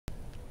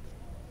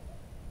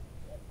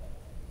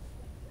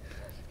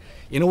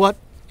You know what?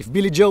 If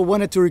Billy Joe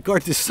wanted to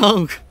record this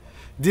song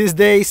these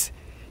days,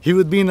 he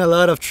would be in a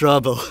lot of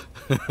trouble.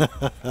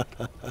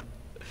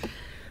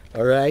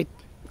 Alright,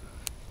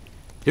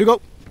 here we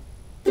go.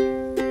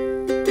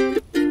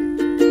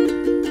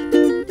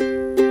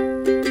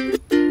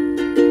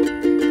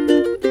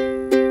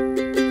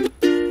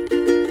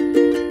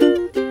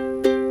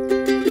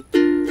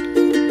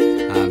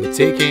 I'm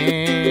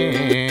taking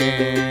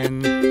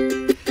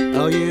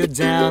all you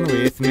down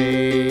with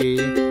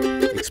me.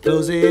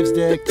 Explosives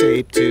duct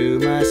tape to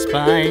my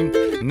spine.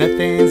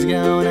 Nothing's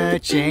gonna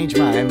change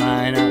my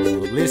mind. I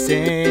won't listen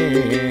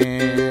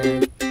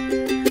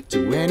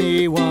to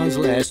anyone's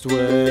last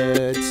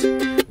words.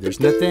 There's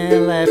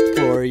nothing left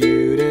for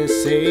you to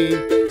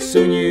say.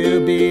 Soon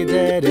you'll be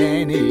dead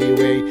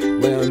anyway.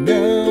 Well,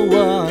 no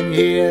one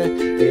here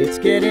is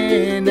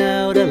getting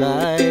out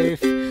alive.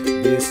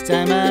 This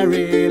time I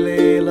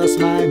really lost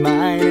my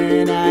mind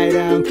and I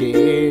don't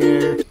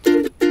care.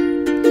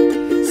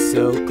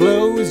 So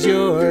close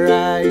your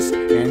eyes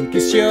and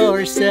kiss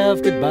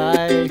yourself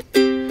goodbye,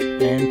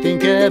 and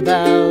think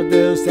about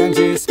those times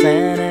you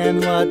spent and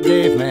what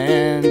they've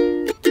meant.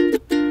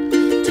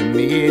 To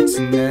me it's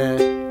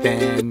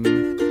nothing.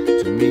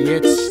 To me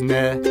it's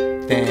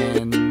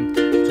nothing.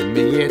 To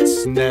me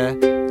it's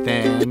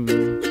nothing.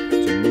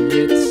 To me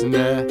it's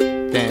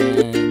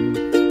nothing.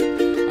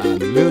 I'm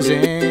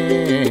losing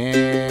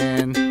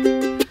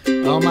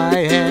all my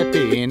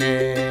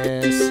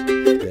happiness.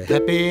 The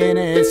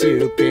happiness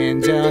you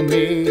pinned on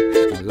me,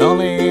 my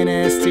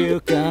loneliness still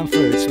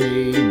comforts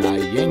me. My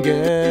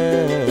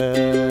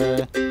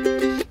anger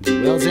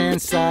dwells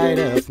inside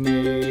of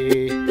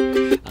me.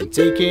 I'm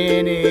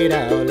taking it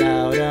out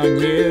loud on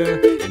you,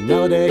 and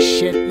all the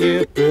shit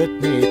you put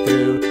me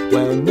through.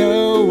 Well,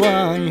 no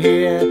one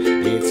here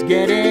is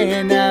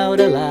getting out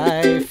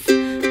alive.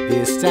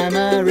 This time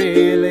I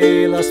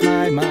really lost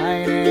my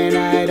mind and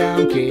I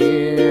don't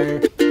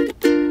care.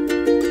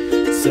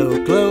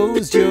 So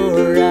close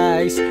your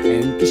eyes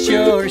and kiss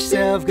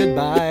yourself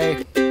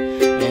goodbye,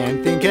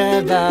 and think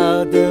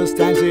about those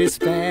times we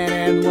spent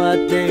and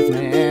what they've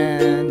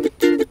meant.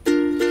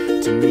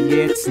 To me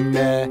it's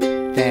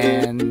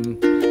nothing.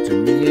 To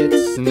me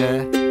it's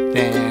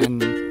nothing.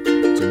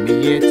 To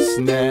me it's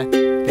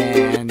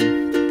nothing.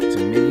 To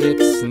me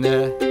it's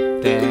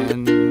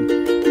nothing.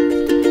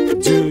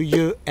 Do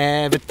you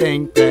ever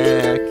think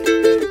back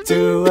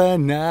to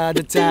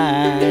another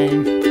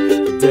time?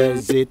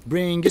 Does it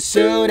bring you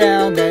so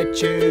down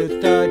that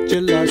you thought you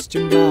lost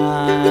your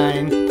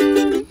mind?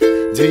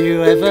 Do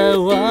you ever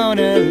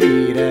wanna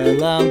lead a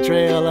long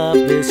trail of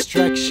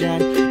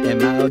destruction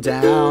and mow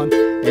down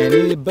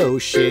any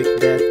bullshit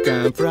that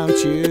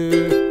confronts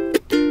you?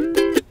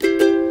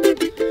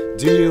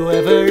 Do you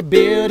ever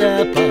build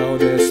up all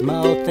the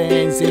small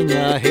things in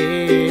your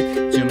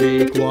head to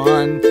make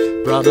one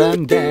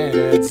problem that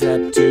adds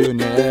up to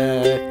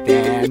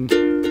nothing?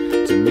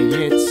 To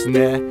me it's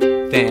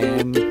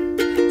nothing.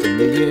 To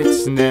me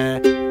it's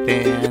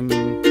nothing.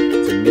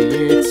 To me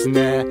it's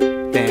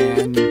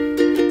nothing.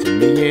 To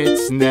me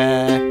it's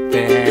nothing.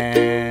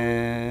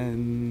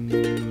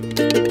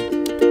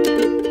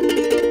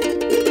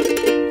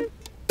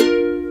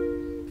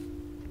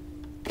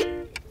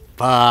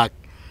 Fuck.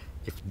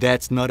 If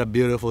that's not a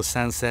beautiful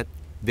sunset,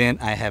 then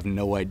I have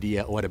no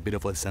idea what a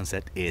beautiful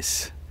sunset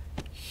is.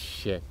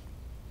 Shit.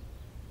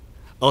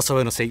 Also I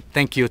want to say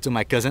thank you to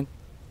my cousin.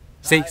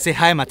 Say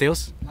hi,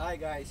 Mateus. Hi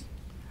guys.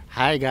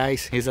 Hi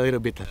guys, he's a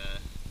little bit.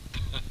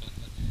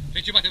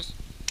 Thank you, Mateus.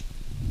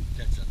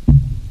 That's a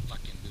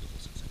fucking beautiful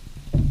sunset.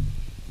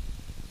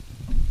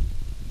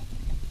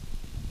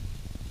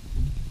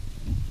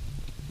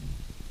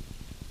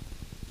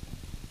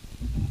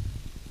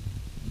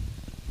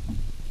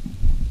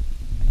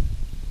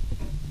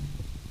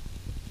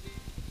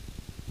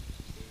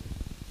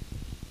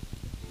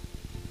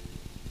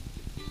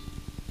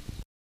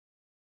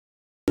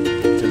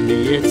 To me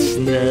it's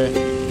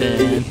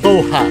nothing.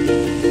 Porra!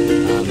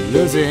 I'm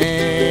losing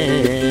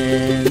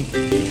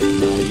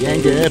my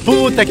anger.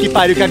 Puta que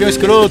pariu, que avião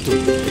escroto.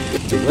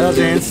 Dwells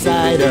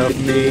inside of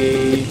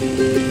me.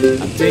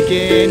 I'm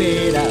taking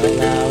it out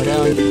loud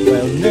on.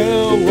 Well,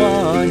 no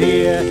one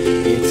here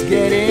is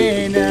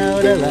getting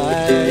out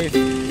alive.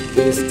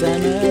 This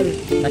time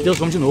I... Mateus,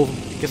 vamos de novo,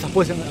 porque essa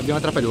porra do avião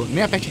atrapalhou.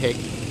 Nem aperte REC.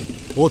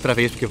 Outra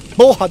vez, porque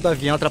porra do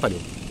avião atrapalhou.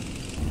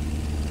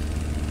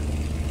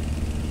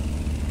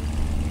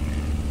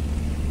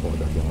 Porra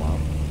do avião lá.